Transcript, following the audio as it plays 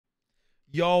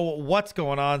Yo, what's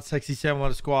going on, Sexy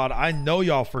Samurai Squad? I know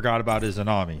y'all forgot about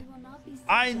Izanami.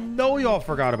 I know y'all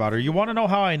forgot about her. You want to know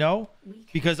how I know?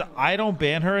 Because I don't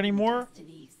ban her anymore,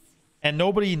 and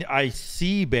nobody I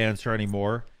see bans her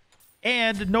anymore,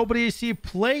 and nobody I see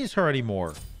plays her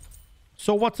anymore.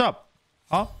 So what's up?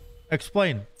 Huh?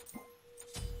 Explain.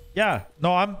 Yeah,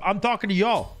 no, I'm talking to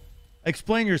y'all.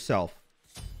 Explain yourself.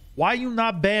 Why you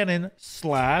not banning /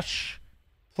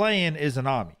 playing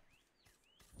Izanami?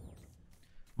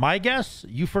 My guess,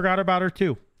 you forgot about her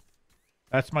too.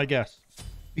 That's my guess.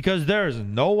 Because there's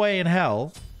no way in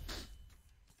hell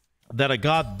that a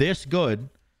god this good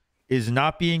is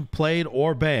not being played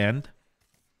or banned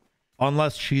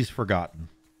unless she's forgotten.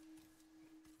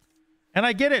 And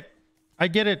I get it. I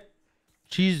get it.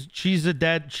 She's a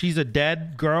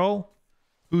dead girl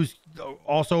who's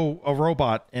also a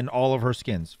robot in all of her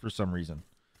skins for some reason.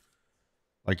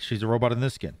 Like she's a robot in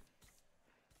this skin.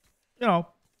 You know,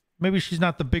 maybe she's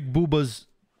not the big boobas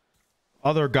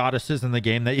other goddesses in the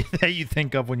game that you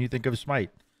think of when you think of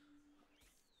Smite.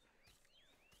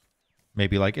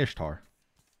 Maybe like Ishtar.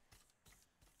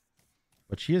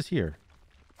 But she is here.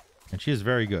 And she is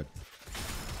very good.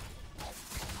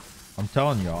 I'm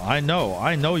telling y'all. I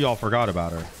know y'all forgot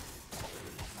about her.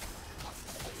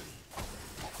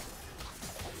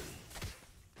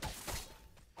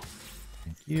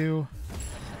 Thank you.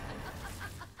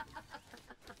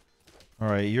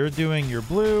 Alright, you're doing your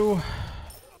blue.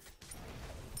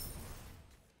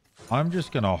 I'm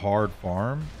just gonna hard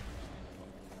farm.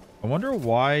 I wonder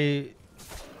why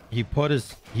he put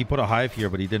a hive here,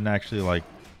 but he didn't actually like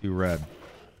do red.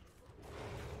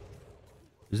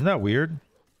 Isn't that weird?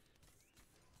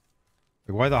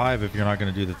 Like, why the hive if you're not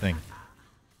gonna do the thing?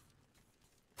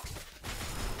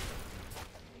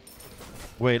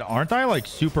 Wait, aren't I like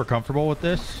super comfortable with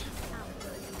this?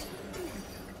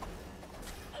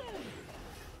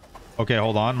 Okay,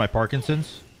 hold on. My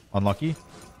Parkinson's. Unlucky.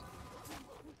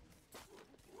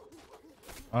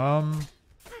 I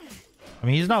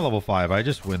mean, he's not level 5. I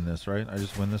just win this, right? I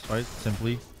just win this fight.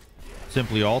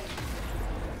 Simply alt.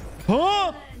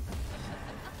 Huh?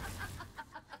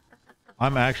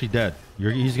 I'm actually dead.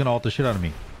 He's gonna ult the shit out of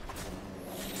me.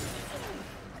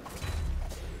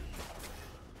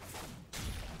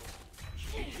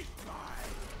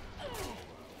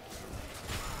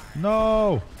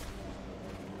 No.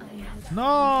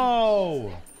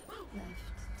 No.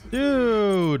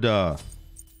 Dude.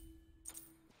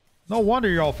 No wonder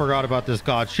y'all forgot about this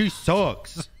god. She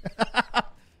sucks.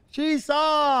 She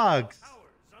sucks.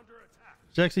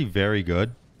 She's actually very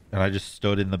good. And I just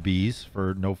stood in the bees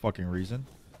for no fucking reason.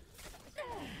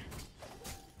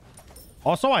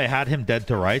 Also, I had him dead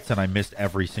to rights and I missed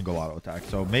every single auto attack.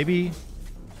 So maybe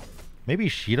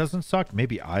she doesn't suck.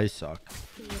 Maybe I suck.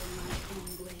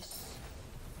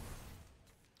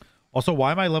 Also,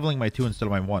 why am I leveling my 2 instead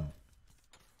of my 1?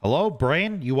 Hello,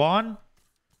 brain? You on?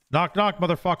 Knock, knock,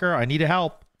 motherfucker. I need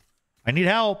help. I need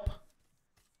help.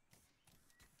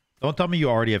 Don't tell me you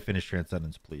already have finished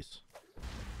Transcendence, please.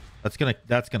 That's gonna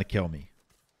kill me.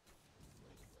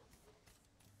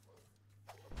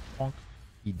 Bonk.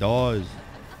 He does.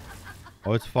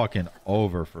 Oh, it's fucking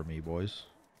over for me, boys.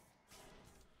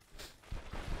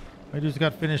 I just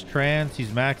got finished trans. He's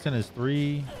maxing his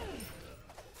 3.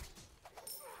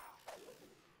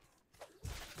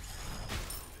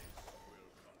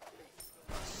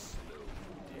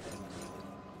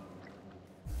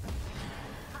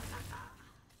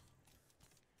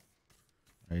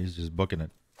 He's just booking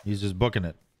it. He's just booking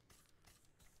it.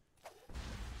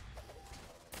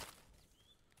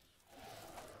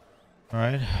 All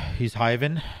right. He's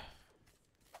hiving.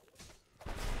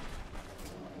 I'm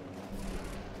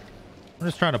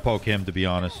just trying to poke him, to be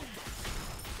honest.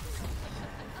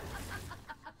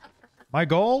 My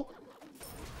goal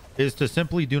is to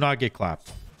simply do not get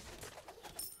clapped.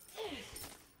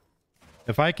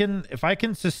 If I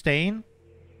can sustain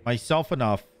myself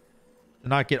enough to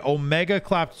not get Omega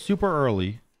clapped super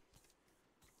early,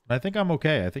 I think I'm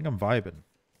okay. I think I'm vibing.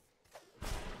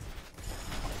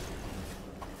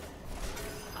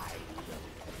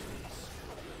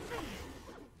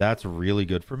 That's really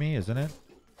good for me, isn't it?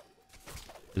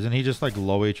 Isn't he just like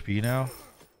low HP now?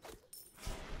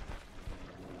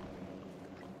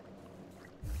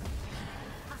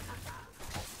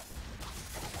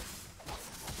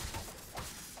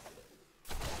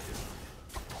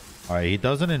 Alright, he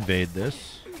doesn't invade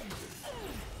this.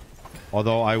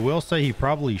 Although I will say he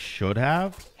probably should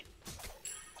have.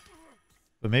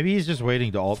 But maybe he's just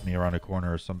waiting to ult me around a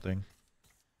corner or something.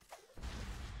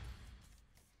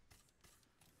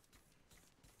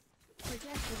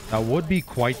 That would be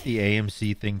quite the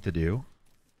AMC thing to do.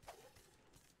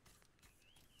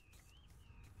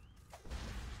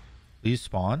 Please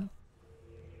spawn.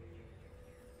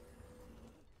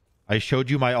 I showed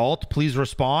you my ult. Please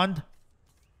respond.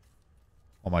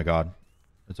 Oh my god.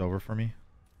 It's over for me.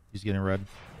 He's getting red.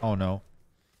 Oh no.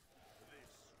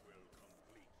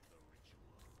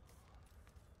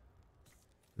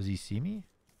 Does he see me?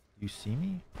 You see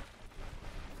me?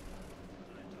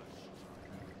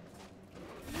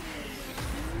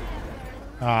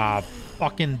 Ah,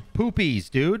 fucking poopies,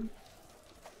 dude.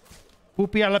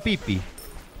 Poopy a la pee-pee.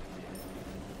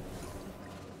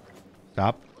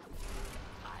 Stop.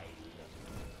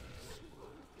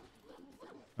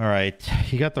 All right,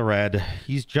 he got the red.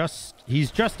 He's just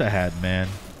ahead, man.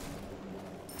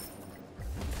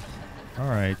 All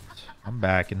right, I'm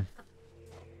backing.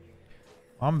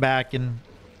 I'm backing.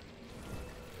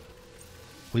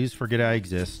 Please forget I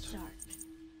exist.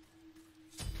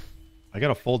 I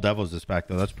got a full Devil's Disc back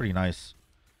though. That's pretty nice.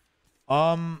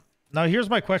 Now here's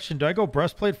my question. Do I go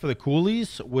breastplate for the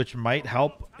coolies, which might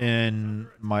help in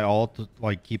my ult,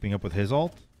 like keeping up with his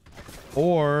ult?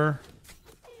 Or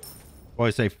do I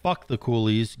say fuck the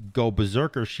coolies, go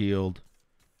berserker shield,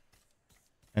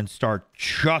 and start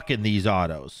chucking these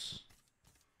autos?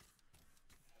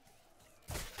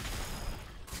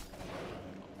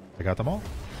 I got them all.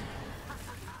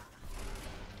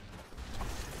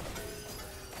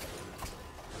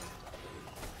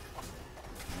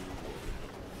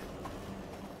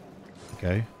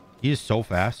 Okay. He is so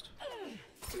fast.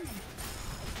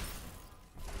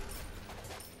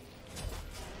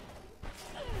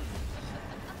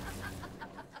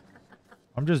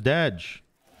 I'm just dead.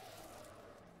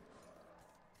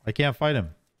 I can't fight him.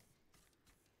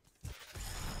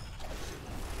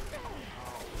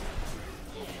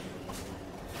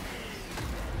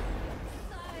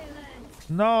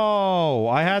 No,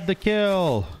 I had the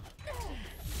kill.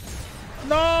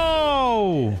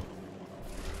 No.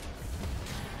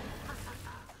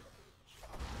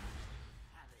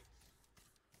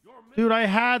 Dude, I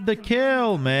had the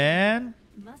kill, man.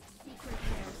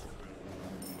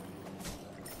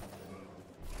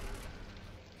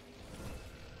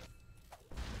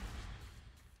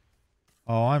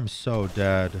 Oh, I'm so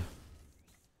dead.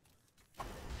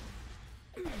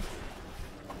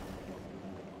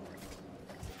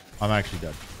 I'm actually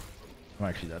dead. I'm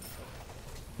actually dead.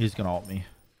 He's gonna ult me.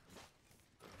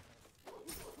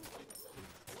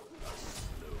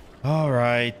 All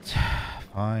right.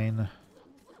 Fine.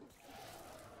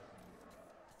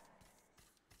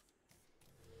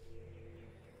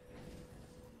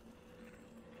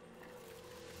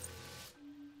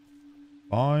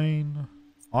 Fine.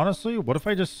 Honestly, what if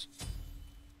I just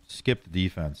skip the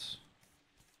defense?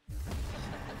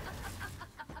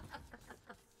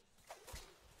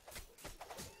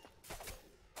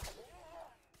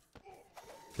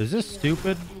 Is this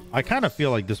stupid? I kind of feel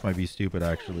like this might be stupid,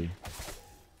 actually.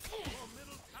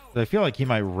 I feel like he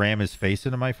might ram his face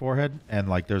into my forehead, and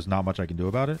like there's not much I can do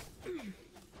about it.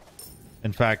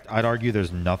 In fact, I'd argue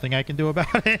there's nothing I can do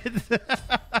about it.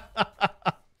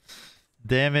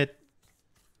 Damn it.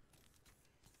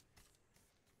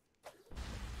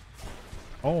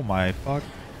 Oh my fuck.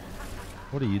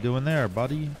 What are you doing there,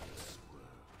 buddy?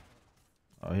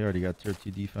 Oh, he already got tier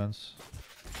 2 defense.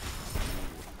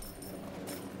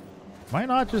 Am I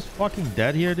not just fucking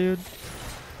dead here, dude?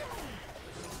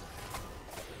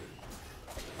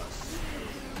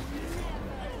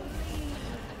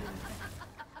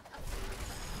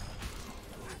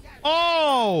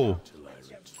 Oh!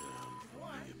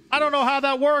 I don't know how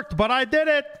that worked, but I did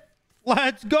it.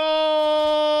 Let's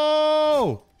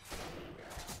go!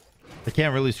 I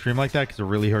can't really stream like that because it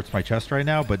really hurts my chest right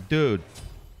now, but dude,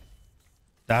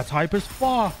 that's hype as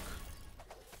fuck.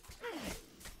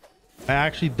 I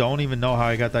actually don't even know how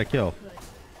I got that kill.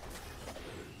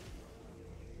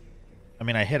 I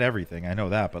mean, I hit everything. I know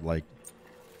that, but like,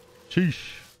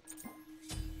 sheesh.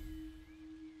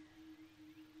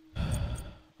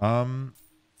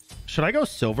 Should I go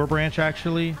Silver Branch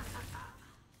actually?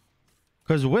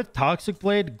 Because with Toxic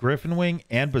Blade, Griffin Wing,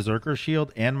 and Berserker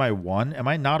Shield, and my 1, am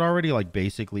I not already like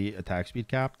basically attack speed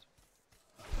capped?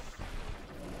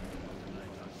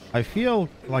 I feel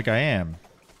like I am.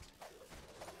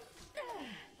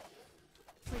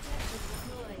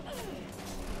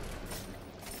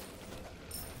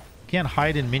 Can't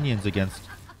hide in minions against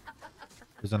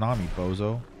Izanami,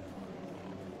 bozo.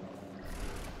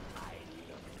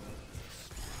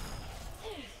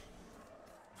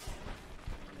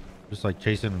 Just like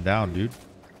chasing him down, dude.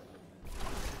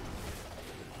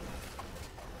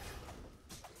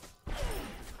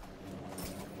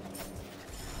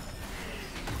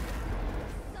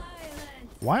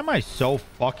 Why am I so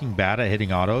fucking bad at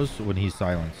hitting autos when he's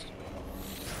silenced?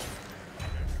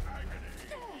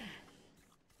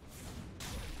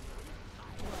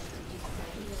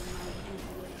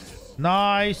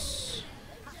 Nice.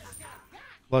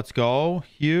 Let's go.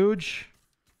 Huge.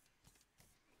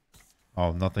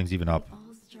 Oh, nothing's even up.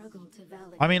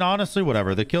 I mean, honestly,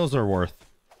 whatever. The kills are worth.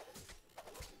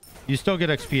 You still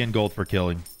get XP and gold for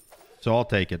killing. So I'll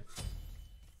take it.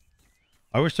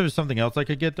 I wish there was something else I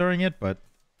could get during it, but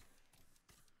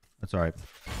that's all right.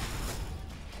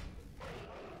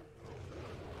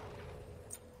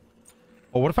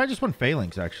 Oh, what if I just went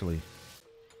Phalanx, actually?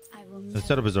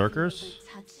 Instead of Berserkers?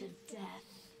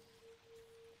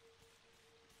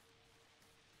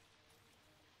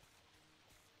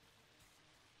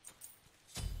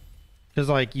 Because,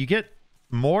 like, you get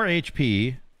more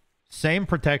HP, same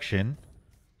protection,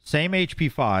 same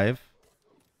HP 5,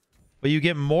 but you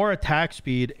get more attack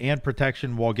speed and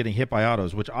protection while getting hit by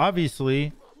autos, which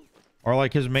obviously are,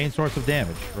 like, his main source of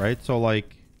damage, right? So,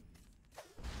 like,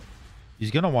 he's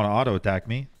going to want to auto attack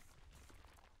me,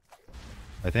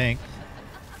 I think.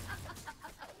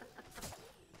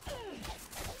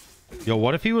 Yo,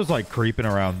 what if he was, like, creeping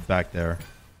around back there?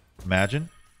 Imagine.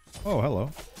 Oh, hello.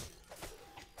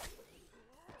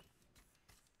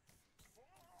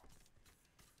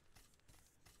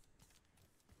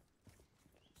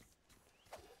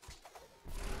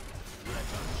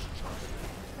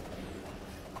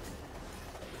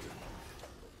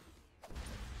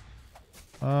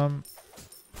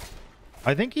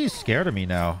 I think he's scared of me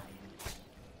now.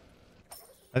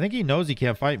 I think he knows he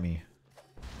can't fight me.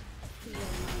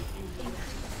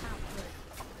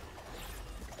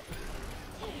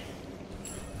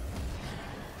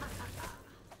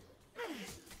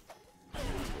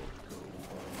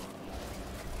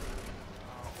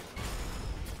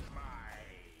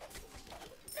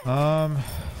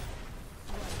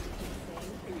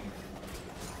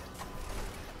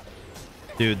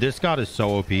 Dude, this god is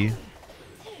so OP.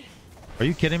 Are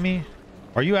you kidding me?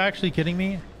 Are you actually kidding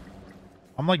me?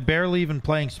 I'm like barely even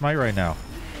playing Smite right now.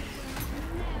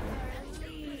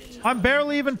 I'm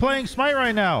barely even playing Smite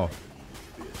right now.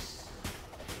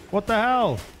 What the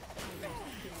hell?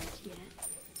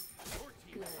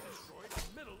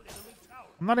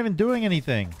 I'm not even doing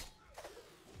anything.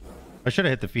 I should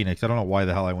have hit the Phoenix. I don't know why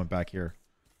the hell I went back here.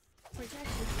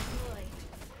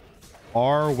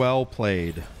 Are well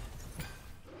played.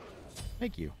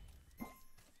 Thank you.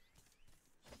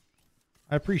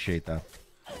 I appreciate that.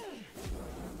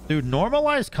 Dude,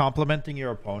 normalize complimenting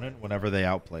your opponent whenever they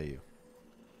outplay you.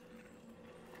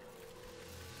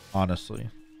 Honestly.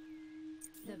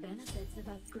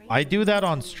 I do that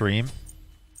on stream.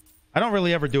 I don't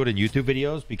really ever do it in YouTube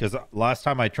videos because last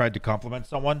time I tried to compliment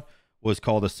someone was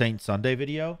called a Saint Sunday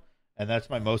video. And that's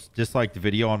my most disliked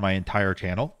video on my entire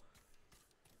channel.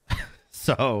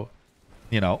 So,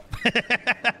 you know.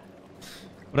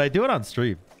 But I do it on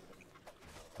stream.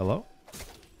 Hello?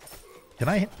 Can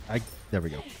I there we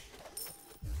go.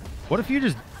 What if you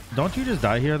just don't you just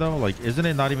die here though? Like, isn't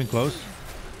it not even close?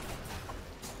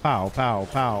 Pow, pow,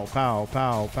 pow, pow,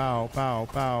 pow, pow, pow,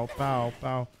 pow, pow,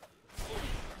 pow.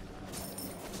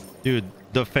 Dude,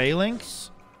 the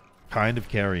Phalanx kind of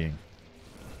carrying.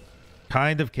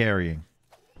 Kind of carrying.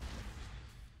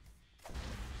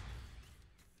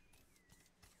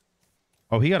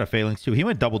 Oh, he got a Phalanx too. He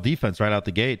went double defense right out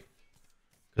the gate.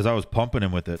 Because I was pumping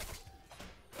him with it.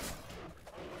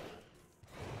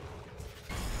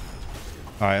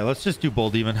 Alright, let's just do Bull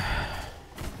Demon.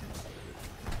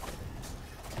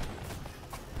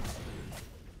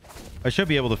 I should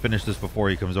be able to finish this before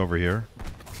he comes over here.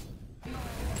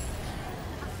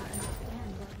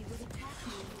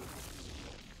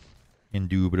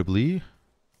 Indubitably.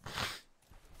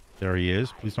 There he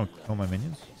is. Please don't kill my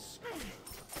minions.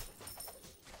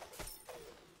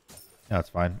 That's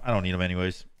fine. I don't need him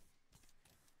anyways.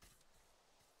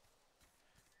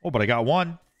 Oh, but I got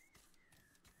one.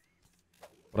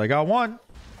 But I got one.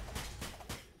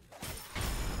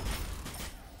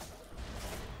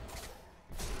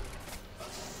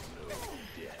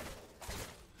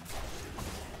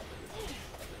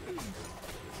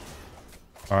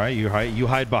 All right, you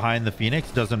hide behind the Phoenix.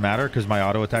 Doesn't matter because my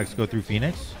auto attacks go through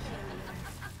Phoenix.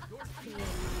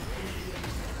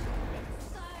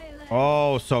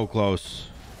 Oh, so close.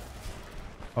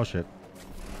 Oh, shit.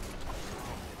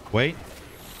 Wait.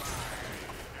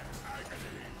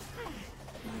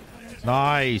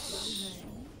 Nice.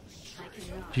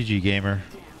 GG, gamer.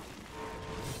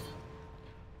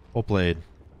 Well played.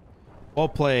 Well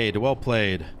played. Well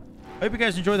played. I hope you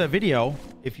guys enjoyed that video.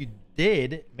 If you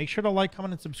did, make sure to like,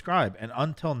 comment, and subscribe. And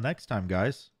until next time,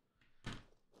 guys.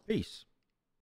 Peace.